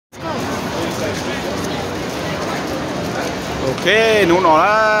ok nụ nó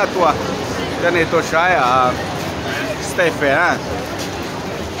là tua cái này tôi sai à Stephen à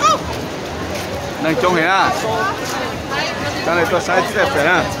nâng chung hình à cái này tôi sai Stephen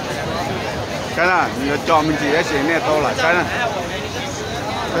à cái này mình cho mình chỉ để xem này tôi là sai nè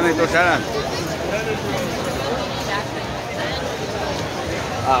cái này tôi sai nè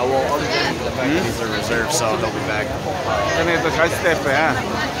Well, other than the fact that these are reserved, so they'll be back. cái này tôi sai Stephen à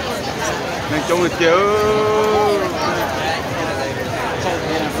nâng chung được chứ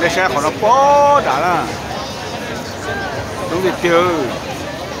để xe khỏi nó bó đã là đúng được chưa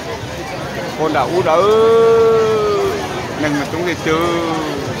con đã u đỡ nâng mà chúng được chưa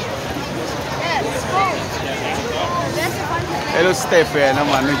hello Stephen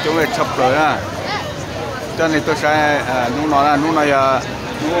mà nâng chúng là chập rồi à cho nên tôi sẽ lúc này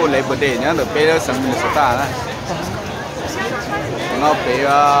lúc lấy bữa để nhá được bé đó sẵn mình sẽ ta đó nó bé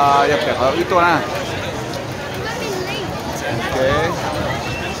nhập cảnh ở ít tuổi à ok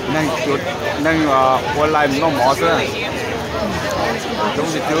nâng chuột nâng online nó mỏ nữa đúng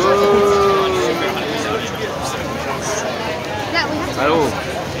gì chứ alo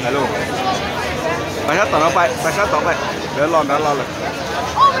alo phải sát tỏ vậy để lo rồi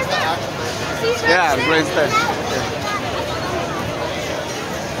yeah grandstand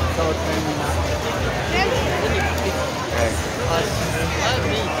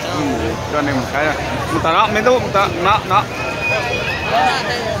cho nên một cái này một tờ nó mấy một tờ nó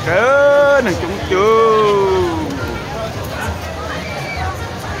cái này chúng chưa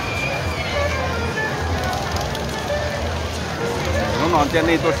nó ngon trên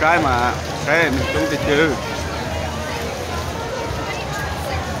đi tôi sai mà cái mình chúng thì chưa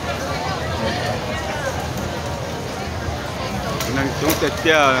nên chúng thì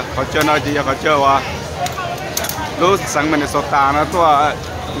chưa họ chơi nói gì họ chơi qua lúc sáng mình số ta nó tôi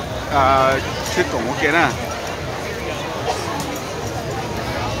chứ cũng ok nè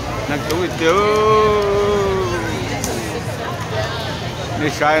nên chúng thì chưa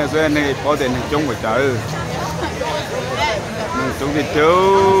nên sai rồi nên có thể nên chúng phải chơi nên chúng thì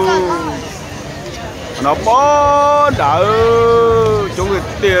chưa nó bó đỡ chúng thì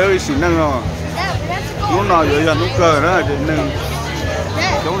tiêu xí năng rồi lúc nào vậy giờ lúc cờ đó thì nên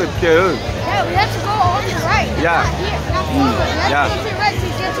chúng thì chưa yeah yeah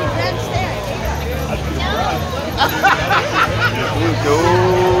chú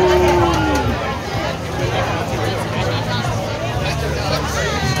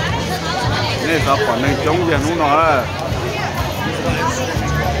này sao còn này chống về lúc nào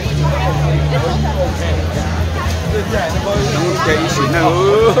chống chạy xí nào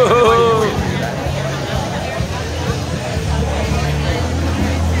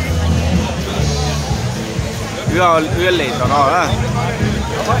ưa lệ tỏ nó á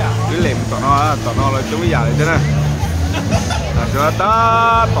ưa lệ tỏ nó là chúng bây giờ thế này là chúng ta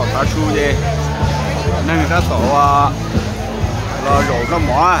tỏ ta chu gì nên người ta tỏ là rổ nó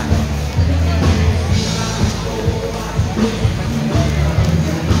mỏ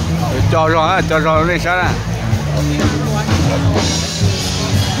cho rồi này sao nè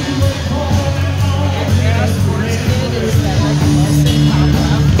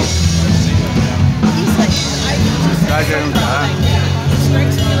ra trên cả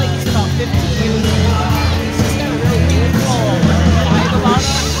strikes me like he's about 50 years old. He's got a really beautiful vibe about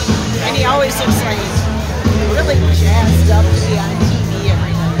him, and he always looks like really jazzed up to be on TV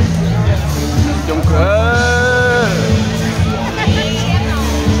every night. Trong cửa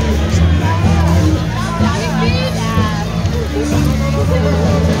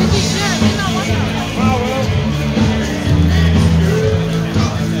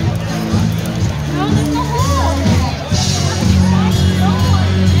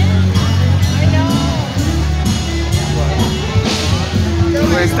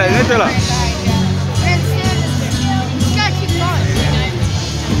stay hết chưa là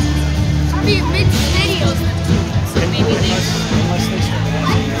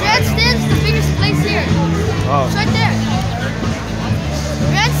Grandstand is the biggest place here. Oh. It's right there.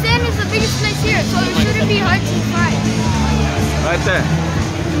 Grandstand is the biggest place here, so it shouldn't be hard to find. Right there.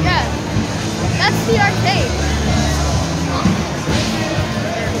 Yeah. That's the arcade.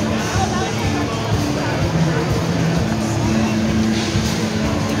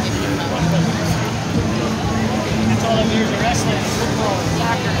 I told him there's a wrestling, football,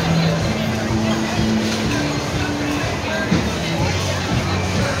 soccer.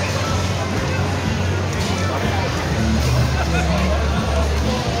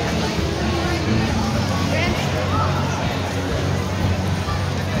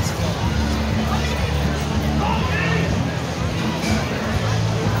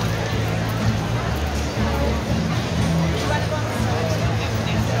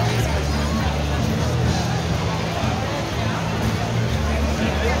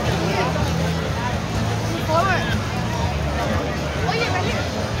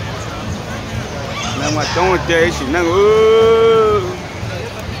 Nên mà trong chơi chỉ năng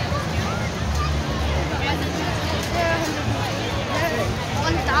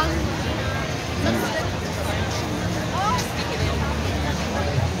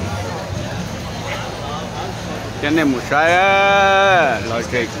这内木塞啊，来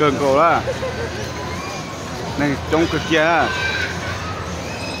这更高了，那中国家。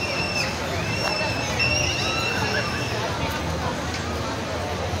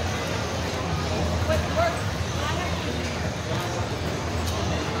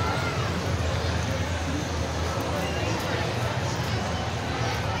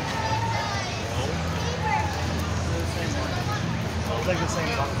 Like the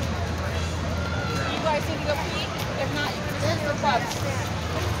same box. You guys need to go pee? If not, you can just for pups.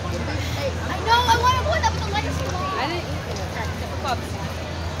 I know, I want to put up the legacy wall. I didn't eat it. For pups.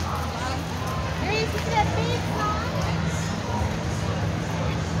 There you can see that big size.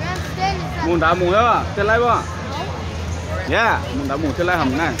 Grandstand is that. Muốn đá mù đó, trên lấy không? No? Yeah, muốn đá mù trên lấy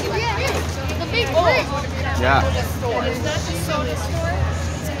hầm này. Yeah, yeah. The big bridge. Yeah. It's not the soda store.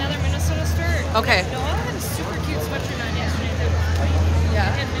 It's another Minnesota store. Okay. Noah had a super cute sweatshirt on yesterday.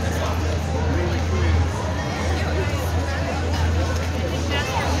 Yeah. In Minnesota.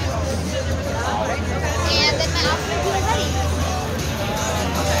 And then my outfit will be ready.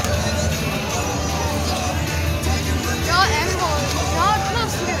 Y'all animals. Y'all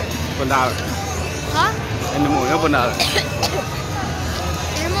close here. Bên nào? Huh? Anh mù nó bên nào?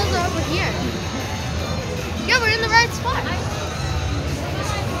 Animals are over here. Yeah, we're in the right spot.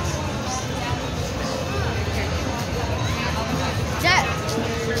 Jet.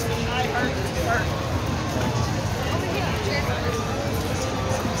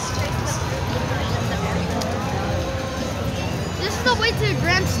 This is the way to the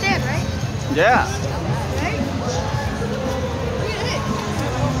grandstand, right? Yeah. Right? Look at it.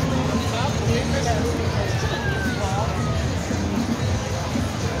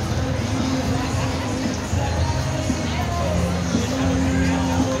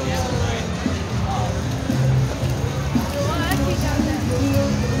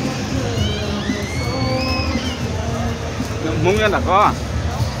 Muốn nhân là có.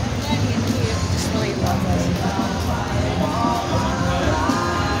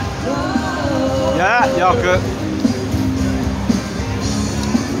 Yeah, do good.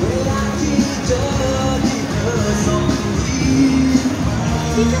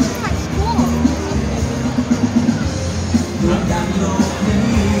 Teachers in my school.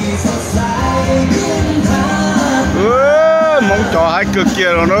 Món trò hay cực kia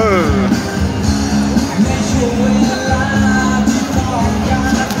rồi đó.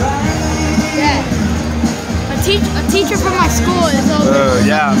 Yeah. A teacher from my school is over.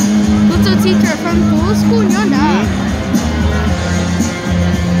 Yeah. Who's a teacher from school? You're not.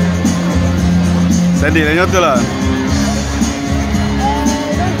 Sẽ đi lên nhất tức là. I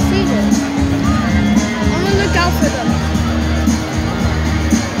don't see them. I'm gonna look out for them.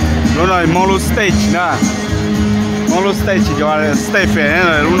 Lúc này Molo Stage nè. Molo Stage chỉ gọi là stage fair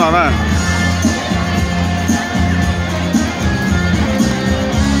này lúc nào nè.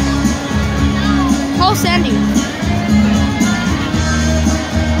 Call Sandy.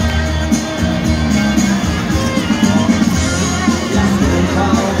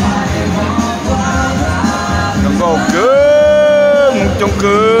 Đừng có cứ một trong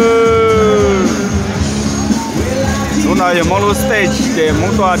cứ. Lúc này giờ Molo Stage để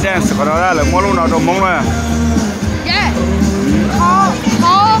muốn toa dance còn đó là Molo nào đâu mong nè. Yeah.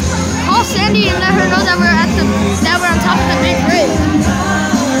 Call Sandy and let her know that we're on top of the big bridge.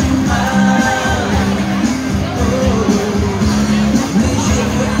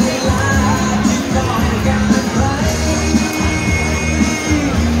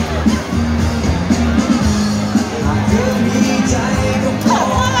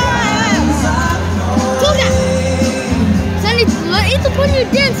 When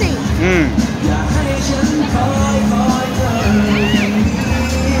you're dancing.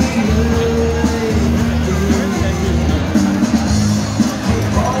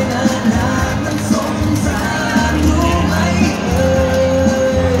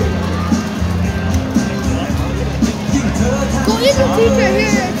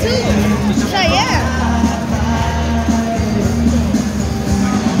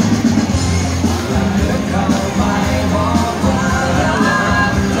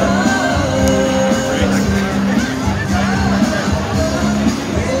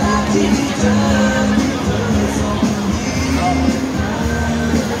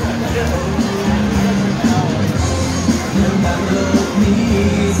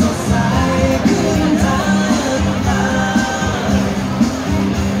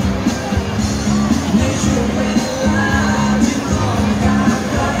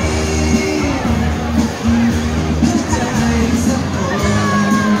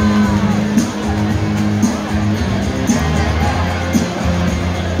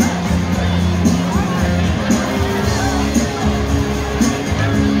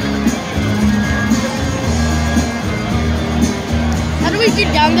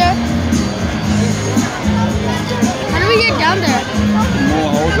 down there? How do we get down there?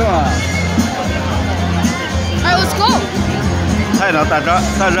 Mùa hậu chứ mà. Alright, let's go. Thay nó ta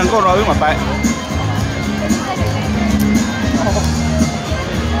răng có rồi mà bay.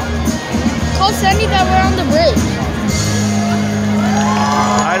 Told Sandy that we're on the bridge.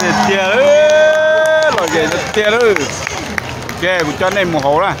 Ai thì tia ơi, rồi về nó tia ơi. Ok, một chân này mùa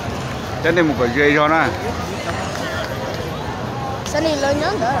hậu đó. Chân này một cái dây cho nó. Sandy lớn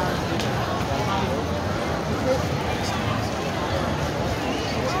nhớ nữa.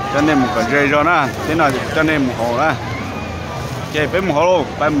 Chân này một cái dây cho nó. Thế nào thì chân này mùa hậu đó. Ok, với mùa hậu luôn.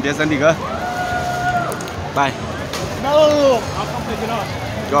 Bay một chiếc sân đi cơ. Bay. No, I'll come pick it up.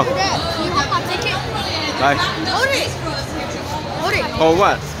 Go. Dad, you want my ticket? Đây. Hold it. Hold it. Hold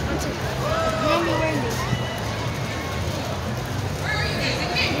what?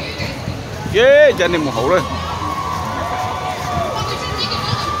 Yeah, chân này mùa hậu rồi.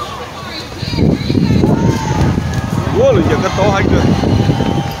 Wow, là giờ cái tố hết rồi.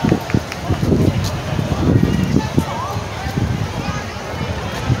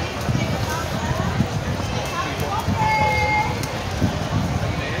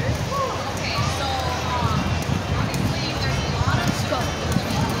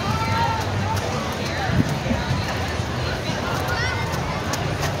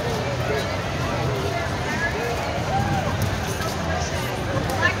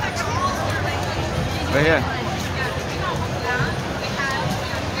 Đây here.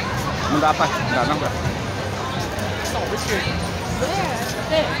 Mình đạp nó vậy.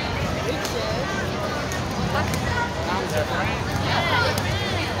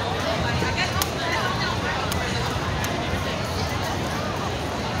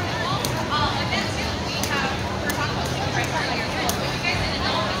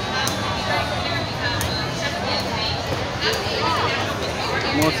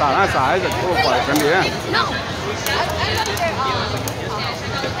 Mua xả rồi cô khỏi cái gì á? No.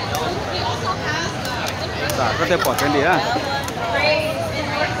 Xả có thể bỏ cái gì á?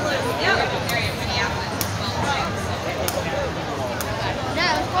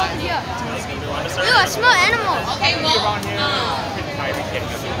 Dad, let's go over here. Ew, I smell animals. Okay, well,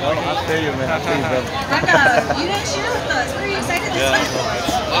 I'll tell you, man. I'll tell you, bro. Becca, you didn't share with us. What are you excited this time for?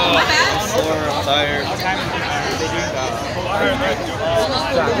 Oh, my bad. I'm tired.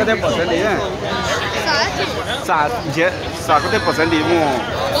 Xả có thể bỏ cái gì á? Xả có thể bỏ cái gì mua?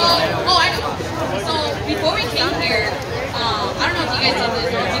 Oh, I know. So, before we came here, I don't know if you guys did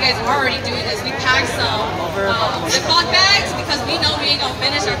this or if you guys are already doing this. We packed some Ziploc bags because we know we ain't gonna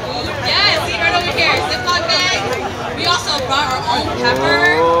finish our food. Yeah, see right over here, Ziploc bags. We also brought our own pepper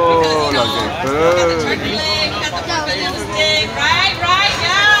because we got the turkey leg, we got the pork belly on the stick, right,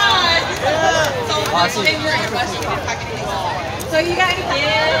 yeah. So maybe you're in a rush, you can pack anything else. So you got anything?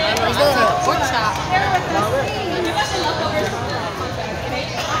 Yeah. We're doing a pork chop. We got some leftovers.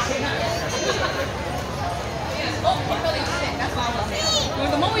 Oh, pork belly on the stick. That's what I was saying.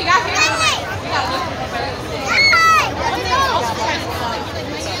 Well, the moment we got here, we got to look for pork belly on the stick. One thing I also tried to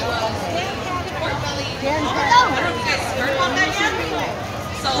pork belly. I don't know if you guys heard about that yet.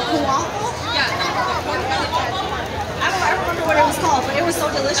 So, yeah, the pork belly waffle. I don't remember what it was called, but it was so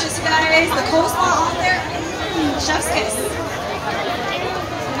delicious, you guys. The coleslaw on there, chef's kiss.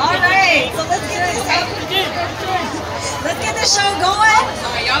 All right, so let's get this show going.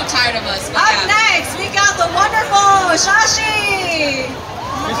 Sorry, y'all tired of us. Up next, we got the wonderful Shashi.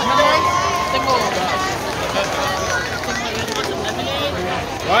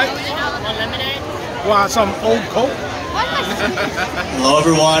 What? Want some old Coke? Hello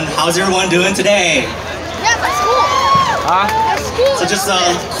everyone, how's everyone doing today? Yeah, that's cool. Hả? That's cool. So just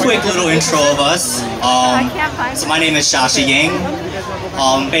a quick little intro of us. So my name is Shashi Yang.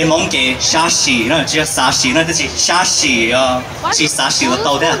 Bên mong cái Shashi, nó chỉ Shashi, nó chỉ Shashi, chỉ Shashi là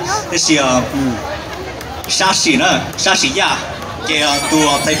tàu đấy. Thế thì Shashi nữa, Shashi ya, cái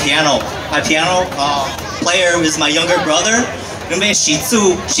play piano. My piano player is my younger brother. Nên bên Shih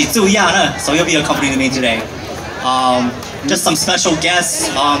Tzu ya nữa, so he'll be accompanying me today. Just some special guests.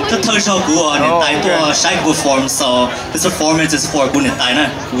 Just thơ cho của hiện tại tôi sẽ perform, so this performance is for của hiện tại nữa,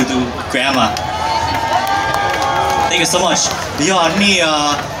 who do grammar. Thank you so much. If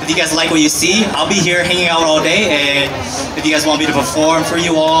you guys like what you see, I'll be here hanging out all day. And if you guys want me to perform for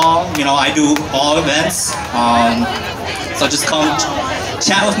you all, you know, I do all events. So just come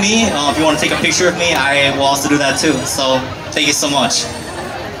chat with me. If you want to take a picture of me, I will also do that too. So thank you so much.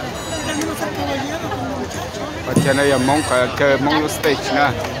 Và trên đây là mong stage nè.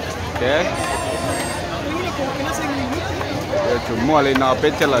 Ok. Giờ chủ mua lên nó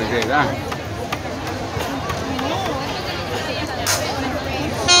bên trên là gì đó.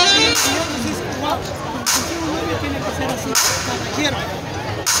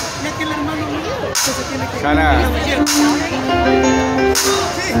 Sana.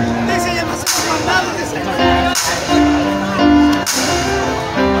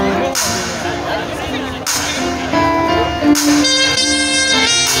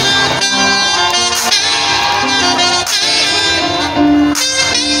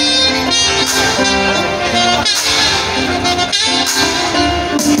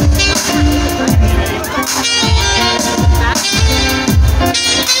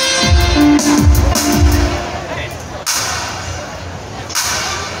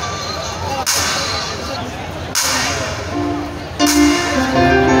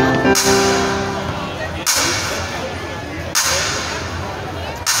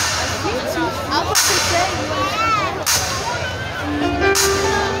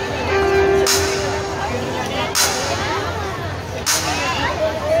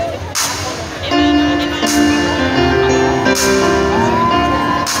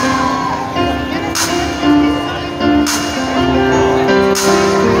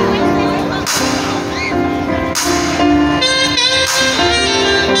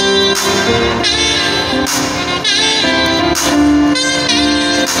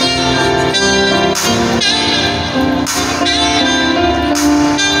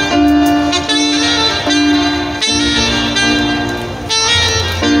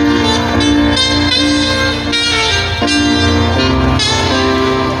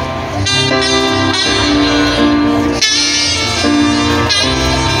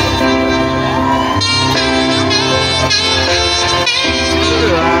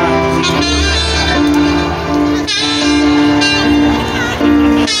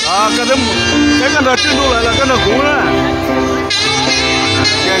 Cái con đợt chưa nuôi lại là con đợt cũ nữa.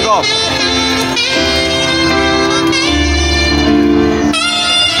 Nghe không?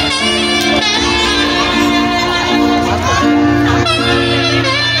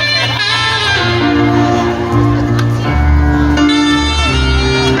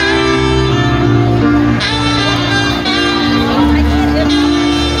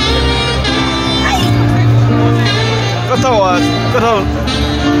 Có thầu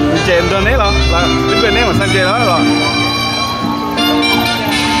chèn đơn đấy là đến bên đấy mà sang chèn đó rồi.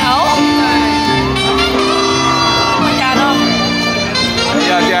 Bây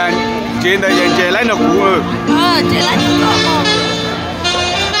giờ chèn đây chèn lấy nó cũ rồi. Chèn lấy nó cũ.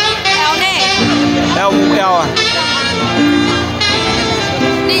 Eo nè. Eo à?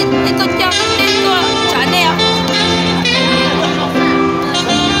 Đi tôi cho tôi trả đeo.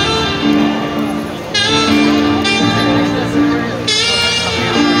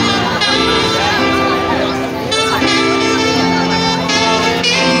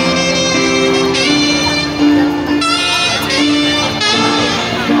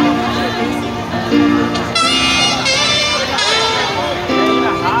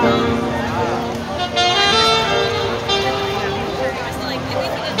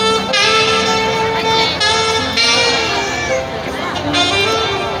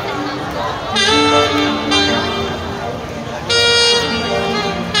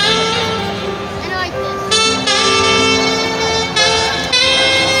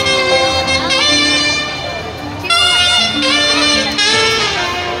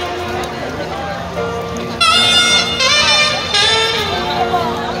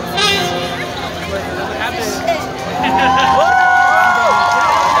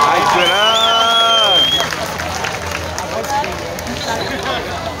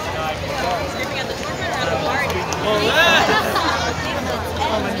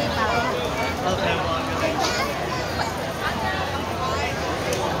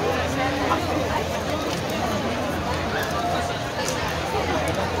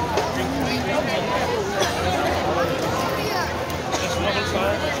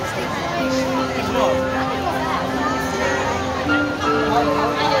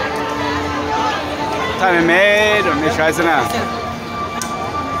太妹妹，这没摔死呢。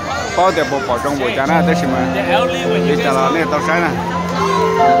包的不保证我家那这什么，你家了那到山呢，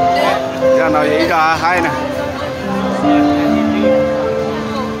让到一个海呢。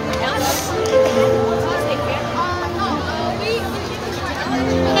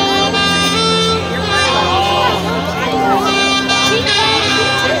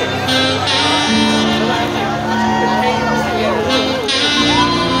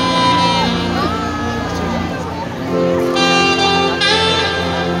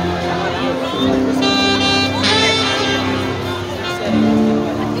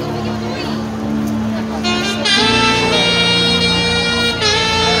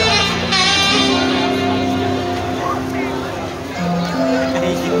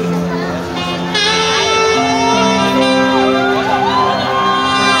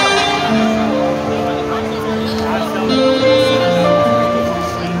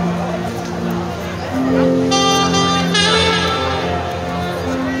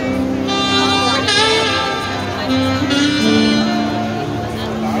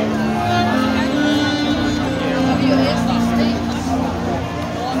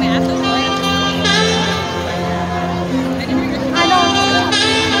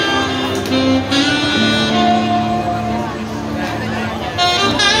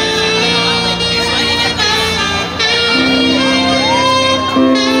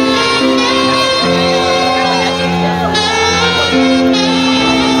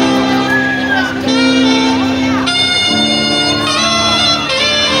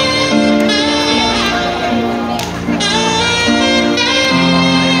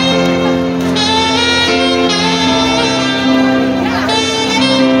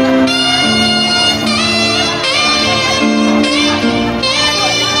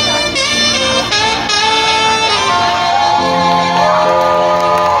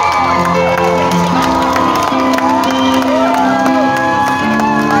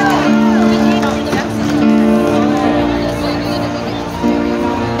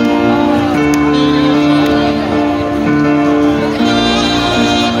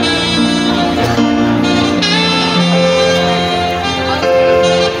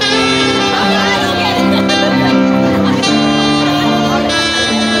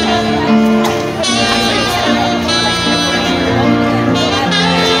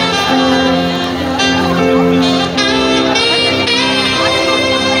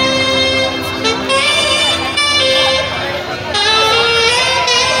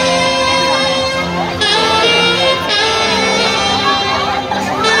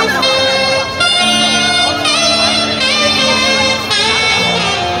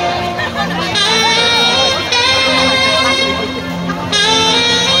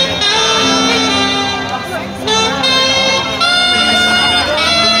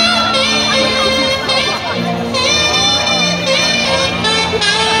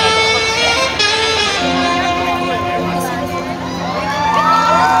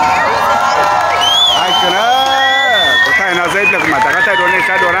咁啊，大家睇到呢，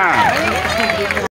睇到啦。